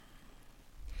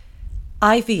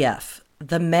IVF,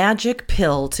 the magic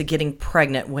pill to getting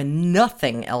pregnant when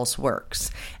nothing else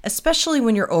works, especially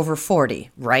when you're over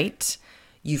 40, right?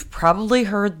 You've probably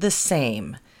heard the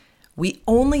same. We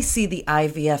only see the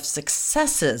IVF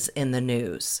successes in the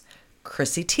news.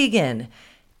 Chrissy Teigen,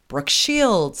 Brooke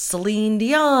Shields, Celine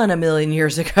Dion a million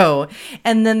years ago,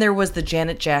 and then there was the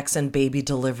Janet Jackson baby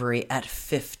delivery at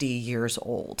 50 years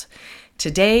old.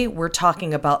 Today, we're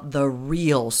talking about the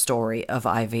real story of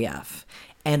IVF.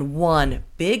 And one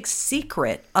big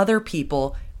secret other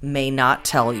people may not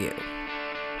tell you.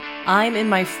 I'm in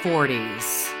my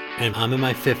 40s. And I'm in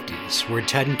my 50s. We're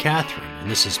Ted and Catherine,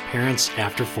 and this is Parents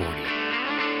After 40.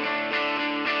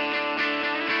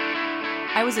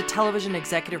 I was a television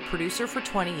executive producer for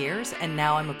 20 years, and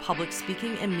now I'm a public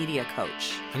speaking and media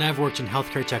coach. And I've worked in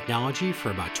healthcare technology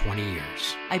for about 20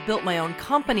 years. I built my own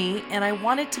company, and I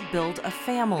wanted to build a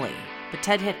family. But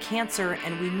Ted had cancer,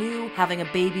 and we knew having a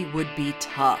baby would be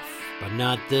tough. But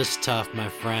not this tough, my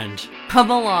friend.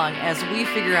 Come along as we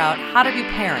figure out how to be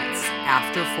parents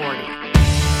after 40.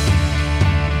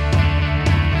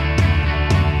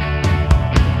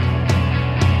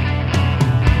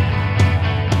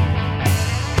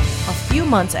 A few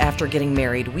months after getting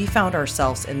married, we found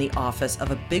ourselves in the office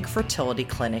of a big fertility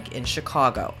clinic in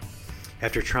Chicago.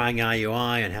 After trying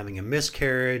IUI and having a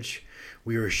miscarriage,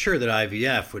 we were sure that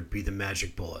IVF would be the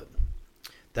magic bullet.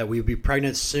 That we would be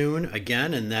pregnant soon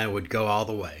again, and that it would go all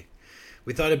the way.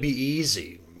 We thought it'd be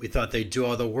easy. We thought they'd do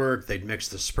all the work. They'd mix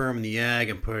the sperm and the egg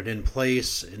and put it in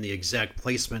place in the exact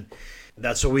placement.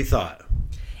 That's what we thought.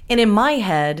 And in my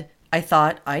head, I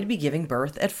thought I'd be giving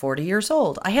birth at 40 years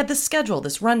old. I had this schedule,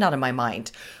 this rundown in my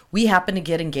mind. We happened to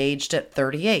get engaged at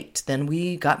 38. Then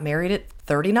we got married at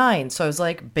 39. So I was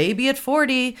like, baby at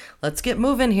 40, let's get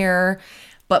moving here.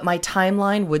 But my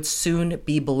timeline would soon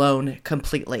be blown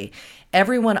completely.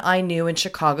 Everyone I knew in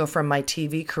Chicago from my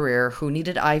TV career who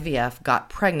needed IVF got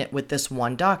pregnant with this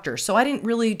one doctor. So I didn't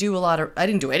really do I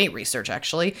didn't do any research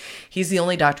actually. He's the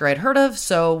only doctor I'd heard of.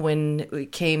 So when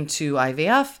it came to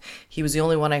IVF, he was the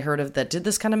only one I heard of that did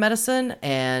this kind of medicine.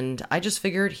 And I just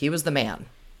figured he was the man.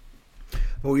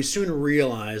 But we soon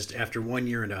realized after 1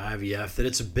 year into IVF that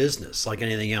it's a business like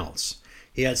anything else.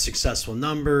 He had successful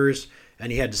numbers,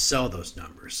 and he had to sell those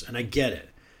numbers. And I get it.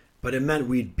 But it meant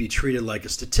we'd be treated like a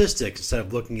statistic instead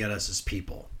of looking at us as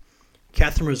people.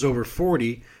 Catherine was over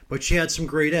 40, but she had some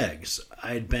great eggs.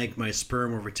 I had banked my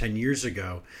sperm over 10 years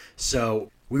ago,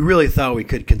 so we really thought we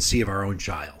could conceive our own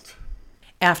child.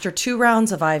 After 2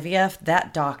 rounds of IVF,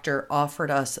 that doctor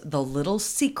offered us the little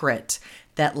secret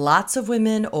that lots of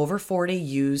women over 40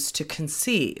 use to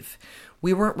conceive.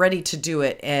 We weren't ready to do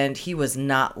it, and he was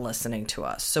not listening to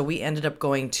us. So we ended up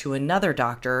going to another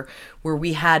doctor where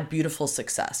we had beautiful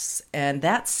success. And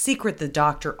that secret the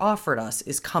doctor offered us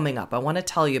is coming up. I want to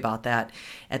tell you about that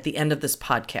at the end of this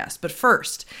podcast. But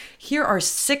first, here are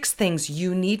 6 things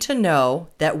you need to know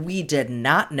that we did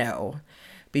not know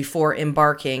before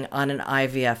embarking on an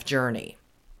IVF journey.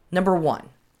 Number 1.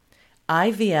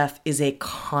 IVF is a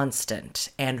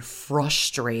constant and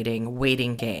frustrating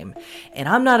waiting game. And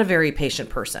I'm not a very patient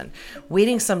person.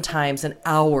 Waiting sometimes an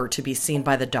hour to be seen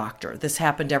by the doctor. This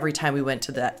happened every time we went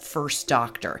to that first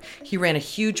doctor. He ran a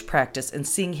huge practice, and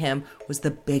seeing him was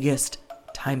the biggest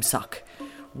time suck.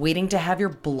 Waiting to have your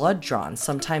blood drawn,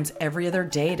 sometimes every other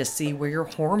day, to see where your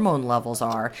hormone levels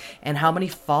are and how many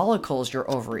follicles your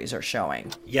ovaries are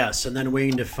showing. Yes, and then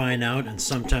waiting to find out, and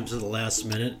sometimes at the last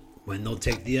minute, when they'll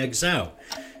take the eggs out,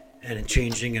 and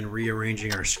changing and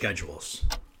rearranging our schedules.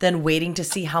 Then waiting to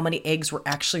see how many eggs were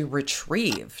actually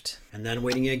retrieved. And then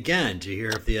waiting again to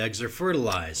hear if the eggs are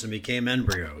fertilized and became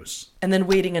embryos. And then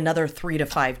waiting another 3 to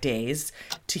 5 days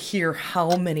to hear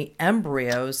how many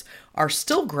embryos are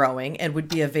still growing and would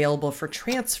be available for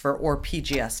transfer or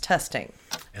PGS testing.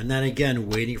 And then again,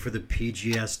 waiting for the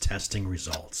PGS testing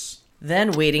results.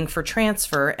 Then waiting for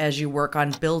transfer as you work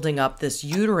on building up this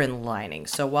uterine lining.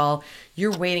 So while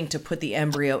you're waiting to put the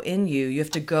embryo in you, you have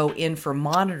to go in for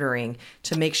monitoring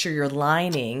to make sure your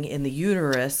lining in the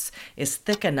uterus is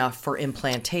thick enough for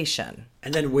implantation.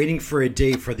 And then waiting for a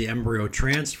date for the embryo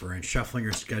transfer and shuffling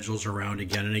your schedules around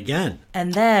again and again.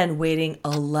 And then waiting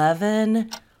 11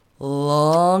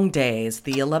 long days,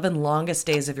 the 11 longest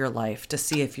days of your life, to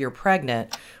see if you're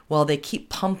pregnant, while they keep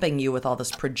pumping you with all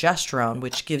this progesterone,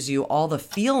 which gives you all the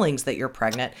feelings that you're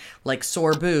pregnant, like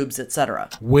sore boobs, etc.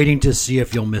 Waiting to see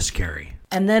if you'll miscarry.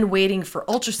 And then waiting for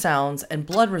ultrasounds and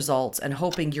blood results and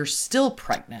hoping you're still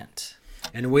pregnant.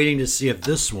 And waiting to see if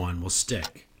this one will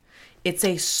stick. It's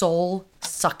a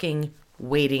soul-sucking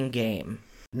waiting game.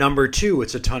 Number 2,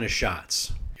 it's a ton of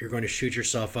shots. You're going to shoot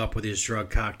yourself up with these drug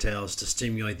cocktails to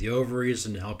stimulate the ovaries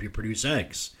and to help you produce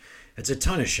eggs. It's a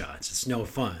ton of shots. It's no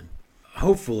fun.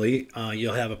 Hopefully,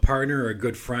 you'll have a partner or a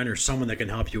good friend or someone that can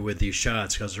help you with these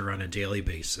shots because they're on a daily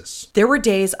basis. There were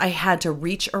days I had to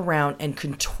reach around and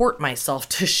contort myself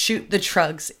to shoot the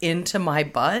drugs into my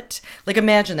butt. Like,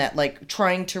 imagine that, like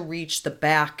trying to reach the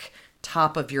back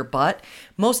top of your butt.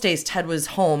 Most days Ted was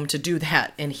home to do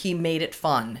that, and he made it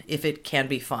fun, if it can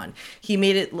be fun. He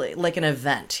made it like an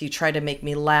event. He tried to make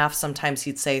me laugh. Sometimes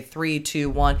he'd say 3, 2,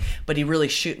 1, but he'd really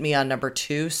shoot me on number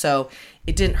 2, so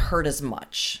it didn't hurt as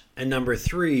much. And number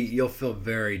 3, you'll feel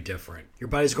very different. Your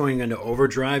body's going into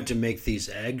overdrive to make these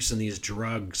eggs, and these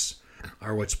drugs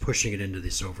are what's pushing it into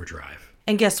this overdrive.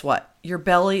 And guess what? Your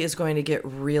belly is going to get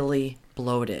really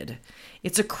bloated.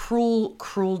 It's a cruel,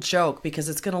 cruel joke because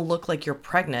it's going to look like you're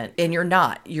pregnant, and you're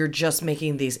not. You're just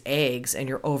making these eggs, and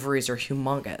your ovaries are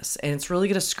humongous, and it's really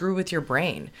going to screw with your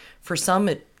brain. For some,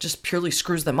 it just purely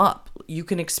screws them up. You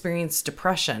can experience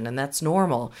depression, and that's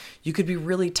normal. You could be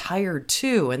really tired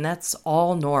too, and that's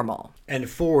all normal. And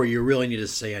 4, you really need to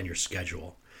stay on your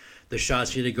schedule. The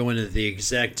shots need to go into the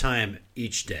exact time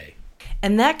each day.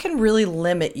 And that can really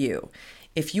limit you.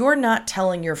 If you're not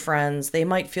telling your friends, they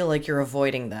might feel like you're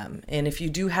avoiding them. And if you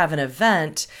do have an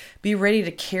event, be ready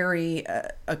to carry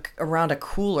around a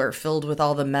cooler filled with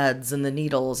all the meds and the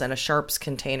needles and a sharps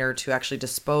container to actually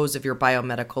dispose of your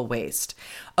biomedical waste.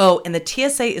 Oh, and the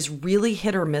TSA is really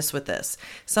hit or miss with this.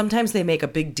 Sometimes they make a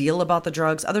big deal about the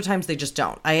drugs. Other times they just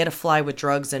don't. I had to fly with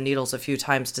drugs and needles a few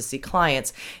times to see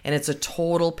clients, and it's a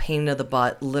total pain in the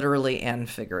butt, literally and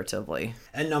figuratively.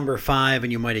 And number 5,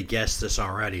 and you might have guessed this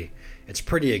already, it's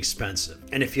pretty expensive.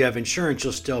 And if you have insurance,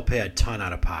 you'll still pay a ton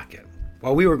out of pocket.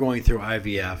 While we were going through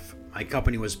IVF, my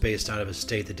company was based out of a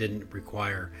state that didn't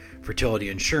require fertility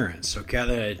insurance. So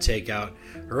Catherine had to take out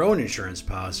her own insurance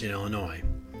policy in Illinois.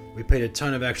 We paid a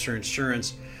ton of extra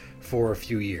insurance for a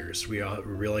few years. We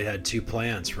really had 2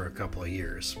 plans for a couple of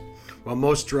years. While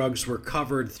most drugs were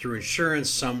covered through insurance,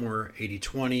 some were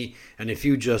 80-20, and a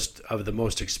few just of the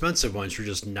most expensive ones were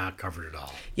just not covered at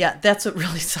all. Yeah, that's what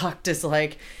really sucked is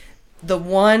like, the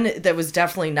one that was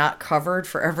definitely not covered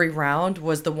for every round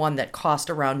was the one that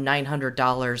cost around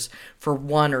 $900 for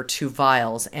 1 or 2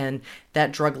 vials. And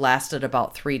that drug lasted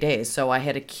about 3 days. So I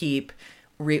had to keep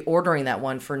reordering that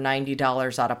one for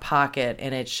 $90 out of pocket.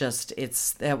 And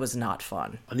that was not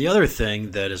fun. And the other thing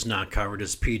that is not covered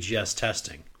is PGS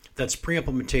testing. That's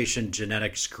pre-implementation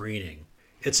genetic screening.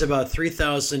 It's about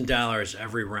 $3,000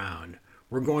 every round.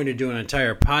 We're going to do an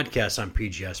entire podcast on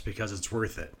PGS because it's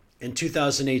worth it. In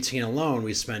 2018 alone,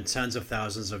 we spent tens of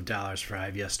thousands of dollars for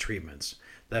IVF treatments.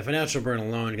 That financial burden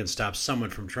alone can stop someone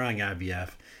from trying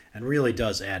IVF and really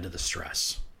does add to the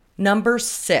stress. Number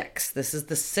 6, this is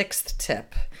the 6th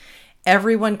tip.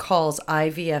 Everyone calls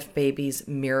IVF babies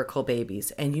miracle babies,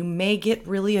 and you may get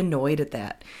really annoyed at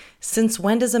that. Since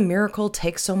when does a miracle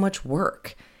take so much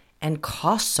work and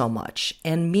cost so much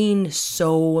and mean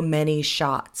so many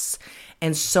shots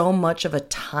and so much of a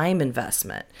time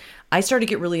investment? I started to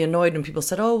get really annoyed when people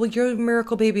said, oh, well, your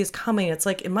miracle baby is coming. It's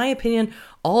like, in my opinion,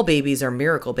 all babies are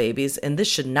miracle babies, and this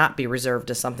should not be reserved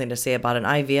as something to say about an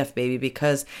IVF baby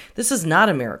because this is not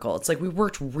a miracle. It's like we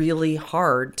worked really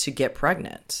hard to get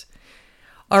pregnant.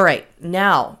 All right,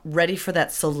 now, ready for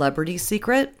that celebrity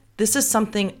secret? This is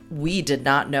something we did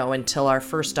not know until our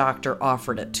first doctor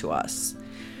offered it to us.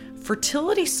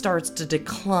 Fertility starts to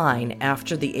decline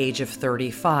after the age of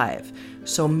 35.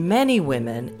 So many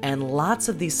women and lots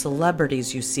of these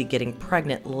celebrities you see getting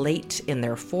pregnant late in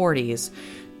their 40s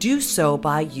do so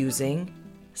by using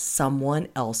someone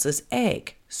else's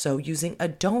egg. So using a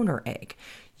donor egg,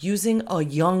 using a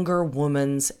younger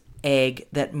woman's egg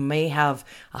that may have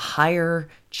a higher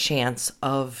chance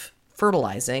of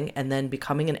fertilizing and then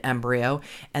becoming an embryo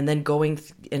and then going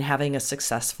and having a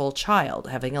successful child,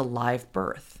 having a live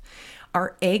birth.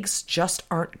 Our eggs just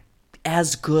aren't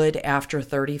as good after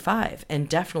 35 and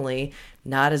definitely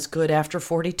not as good after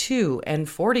 42 and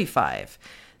 45.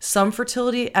 Some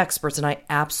fertility experts, and I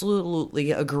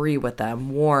absolutely agree with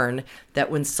them, warn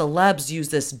that when celebs use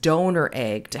this donor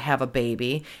egg to have a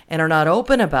baby and are not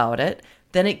open about it,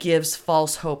 then it gives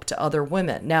false hope to other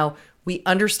women. Now, we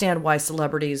understand why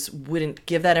celebrities wouldn't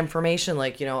give that information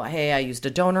like, hey, I used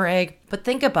a donor egg, but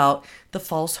think about the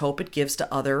false hope it gives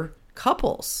to other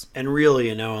couples. And really,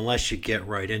 unless you get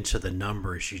right into the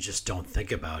numbers, you just don't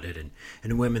think about it.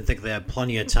 And women think they have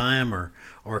plenty of time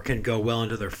or can go well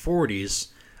into their 40s,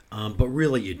 but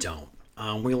really you don't.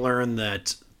 We learned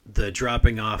that the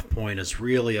dropping off point is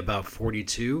really about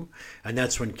 42, and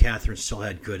that's when Catherine still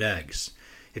had good eggs.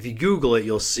 If you Google it,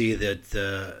 you'll see that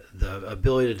the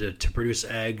ability to produce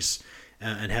eggs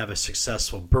and have a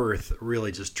successful birth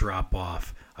really just drop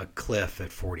off a cliff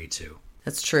at 42.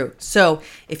 That's true. So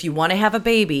if you want to have a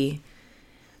baby,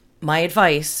 my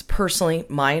advice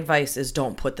is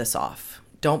don't put this off.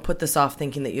 Don't put this off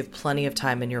thinking that you have plenty of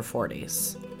time in your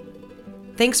 40s.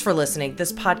 Thanks for listening.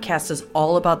 This podcast is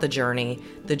all about the journey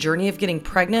of getting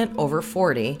pregnant over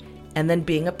 40 and then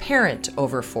being a parent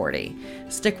over 40.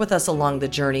 Stick with us along the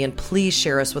journey and please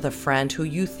share us with a friend who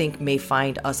you think may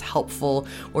find us helpful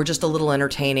or just a little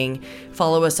entertaining.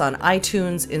 Follow us on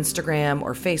iTunes, Instagram,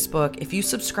 or Facebook. If you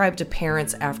subscribe to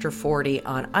Parents After 40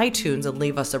 on iTunes and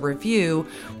leave us a review,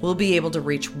 we'll be able to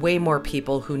reach way more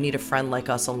people who need a friend like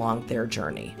us along their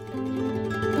journey.